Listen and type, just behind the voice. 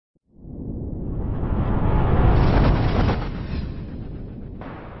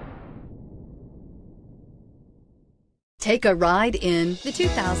Take a ride in the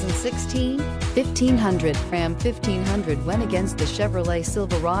 2016 1500. Ram 1500 went against the Chevrolet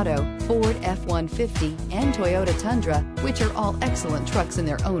Silverado, Ford F-150, and Toyota Tundra, which are all excellent trucks in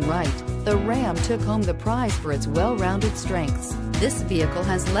their own right. The Ram took home the prize for its well-rounded strengths. This vehicle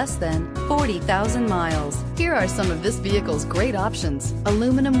has less than 40,000 miles. Here are some of this vehicle's great options: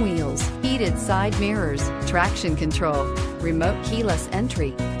 aluminum wheels, heated side mirrors, traction control, remote keyless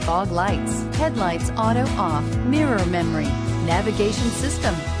entry, fog lights, headlights auto off, mirror memory, navigation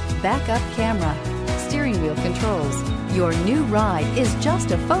system, backup camera, steering wheel controls. Your new ride is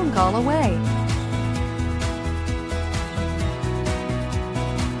just a phone call away.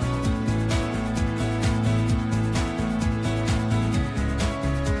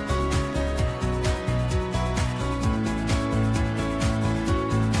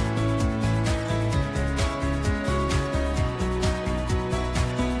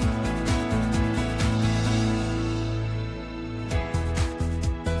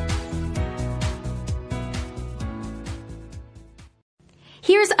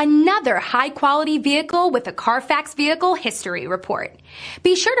 Here's another high-quality vehicle with a Carfax Vehicle History Report.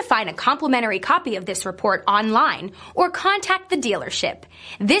 Be sure to find a complimentary copy of this report online or contact the dealership.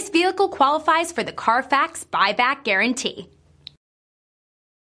 This vehicle qualifies for the Carfax Buyback Guarantee.